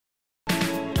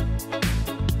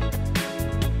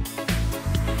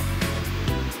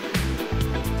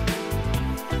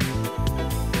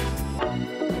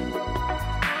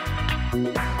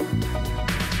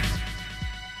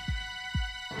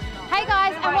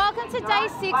to day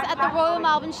 6 at the Royal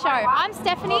Melbourne Show. I'm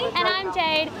Stephanie. And I'm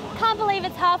Jade. Can't believe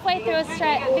it's halfway through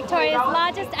Victoria's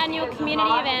largest annual community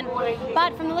event,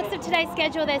 but from the looks of today's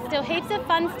schedule, there's still heaps of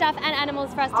fun stuff and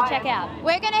animals for us to check out.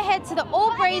 We're going to head to the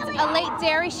All Breeds Elite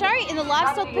Dairy Show in the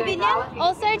Livestock Pavilion.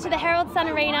 Also to the Herald Sun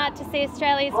Arena to see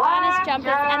Australia's finest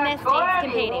jumpers and their steeds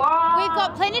competing. We've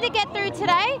got plenty to get through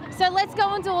today, so let's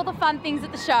go and do all the fun things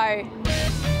at the show.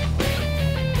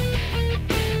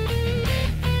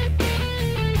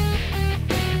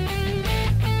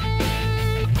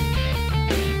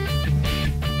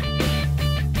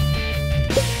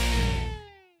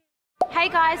 Hey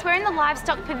guys, we're in the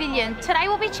Livestock Pavilion. Today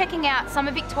we'll be checking out some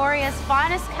of Victoria's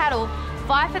finest cattle,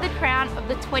 vie for the crown of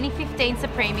the 2015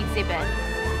 Supreme exhibit.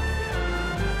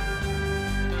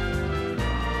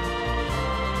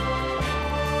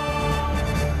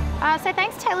 So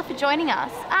thanks Taylah for joining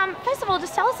us. First of all,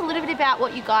 just tell us a little bit about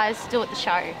what you guys do at the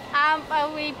show.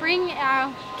 Well, we bring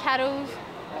our cattle,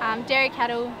 dairy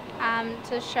cattle, to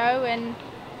the show, and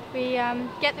we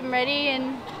get them ready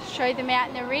and show them out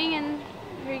in the ring, and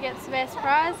who gets the best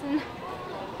prize and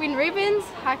win ribbons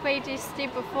like we just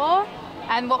did before.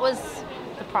 And what was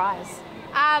the prize?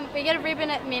 We get a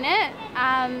ribbon at minute,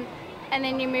 and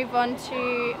then you move on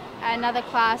to another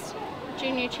class,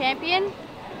 junior champion,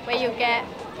 where you'll get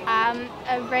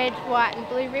a red, white and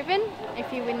blue ribbon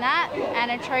if you win that, and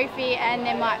a trophy, and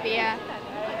there might be a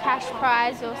cash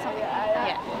prize or something like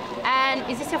that. Yeah.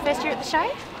 And is this your first year at the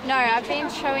show? No, I've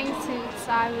been showing since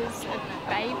I was a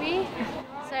baby.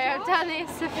 So I've done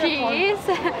this a few years.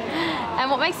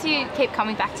 And what makes you keep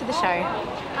coming back to the show?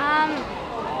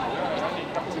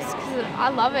 Just because I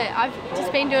love it. I've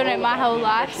just been doing it my whole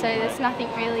life, so there's nothing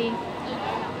really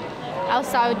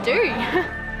else I would do.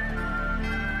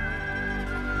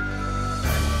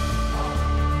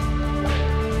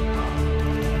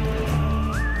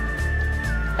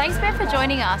 Thanks, Ben, for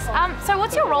joining us. So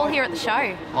what's your role here at the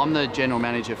show? I'm the General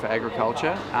Manager for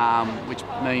Agriculture, which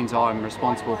means I'm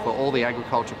responsible for all the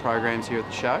agriculture programs here at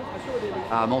the show.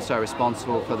 I'm also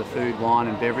responsible for the food, wine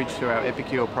and beverage through our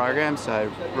Epicure program,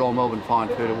 so Royal Melbourne Fine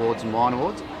Food Awards and Wine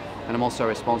Awards, and I'm also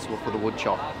responsible for the wood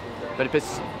shop. But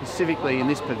specifically in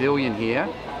this pavilion here,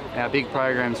 our big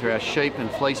programs are our sheep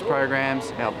and fleece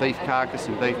programs, our beef carcass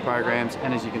and beef programs,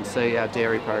 and as you can see, our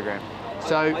dairy program.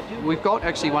 So we've got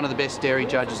actually one of the best dairy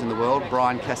judges in the world,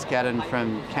 Brian Cascadden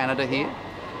from Canada here,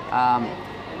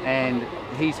 and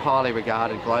he's highly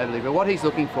regarded globally. But what he's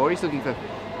looking for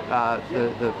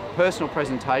the personal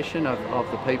presentation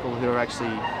of the people who are actually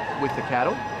with the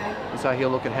cattle. And so he'll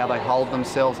look at how they hold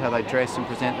themselves, how they dress and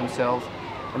present themselves.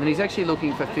 And then he's actually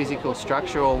looking for physical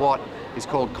structure, or what is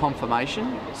called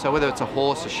conformation. So whether it's a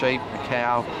horse, a sheep, a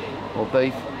cow or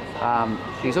beef,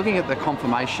 he's looking at the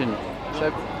conformation. So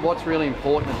what's really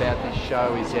important about this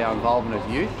show is our involvement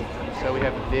of youth. So we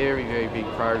have a very, very big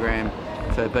program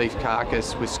for beef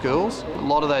carcass with schools. A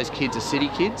lot of those kids are city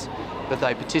kids, but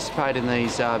they participate in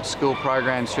these school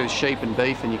programs through sheep and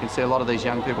beef, and you can see a lot of these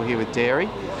young people here with dairy.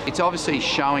 It's obviously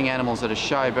showing animals at a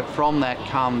show, but from that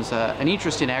comes an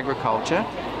interest in agriculture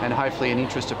and hopefully an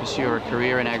interest to pursue a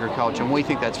career in agriculture, and we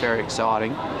think that's very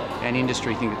exciting, and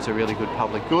industry think it's a really good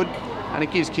public good, and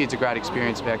it gives kids a great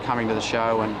experience about coming to the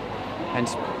show and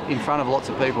in front of lots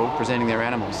of people presenting their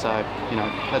animals. So, you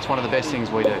know, that's one of the best things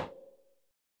we do.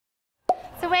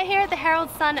 So we're here at the Herald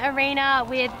Sun Arena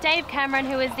with Dave Cameron,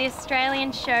 who is the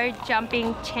Australian show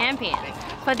jumping champion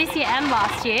for this year and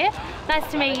last year. Nice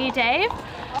to meet you, Dave.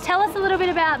 Tell us a little bit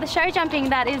about the show jumping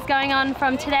that is going on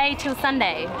from today till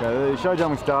Sunday. Okay, the show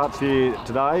jumping starts here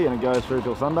today and it goes through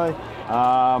till Sunday.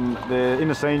 In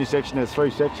the senior section there's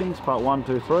 3 sections, part 1,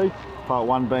 2, 3. Part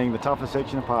 1 being the toughest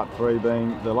section, part 3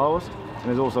 being the lowest, and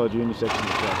there's also a junior section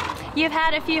as well. You've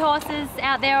had a few horses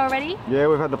out there already? Yeah,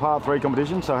 we've had the part 3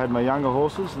 competition, so I had my younger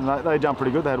horses, and they jump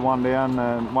pretty good. They had one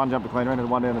down, one jump to clean around and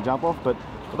one down to jump off, but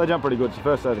they jump pretty good. It's the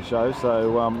first day of the show,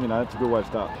 so you know, it's a good way to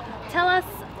start. Tell us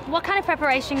what kind of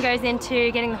preparation goes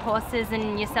into getting the horses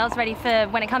and yourselves ready for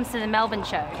when it comes to the Melbourne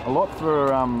show? A lot for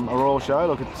a Royal show.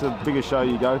 Look, it's the biggest show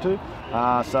you go to,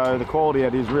 so the quality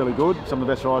out is really good. Some of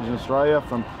the best riders in Australia,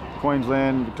 from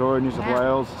Queensland, Victoria, New South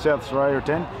Wales, South Australia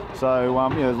attend. So you know,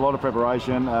 there's a lot of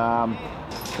preparation.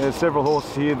 There's several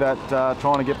horses here that are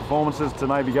trying to get performances to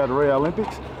maybe go to Rio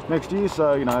Olympics next year.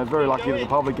 So you know, very lucky that the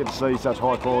public get to see such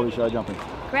high quality show jumping.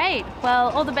 Great. Well,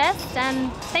 all the best,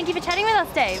 and thank you for chatting with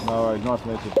us, Dave. No worries. Nice to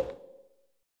meet you.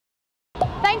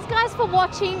 Thanks guys for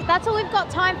watching. That's all we've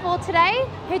got time for today.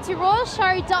 Head to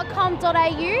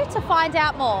royalshow.com.au to find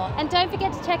out more. And don't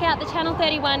forget to check out the Channel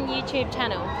 31 YouTube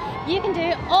channel. You can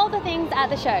do all the things at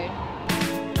the show.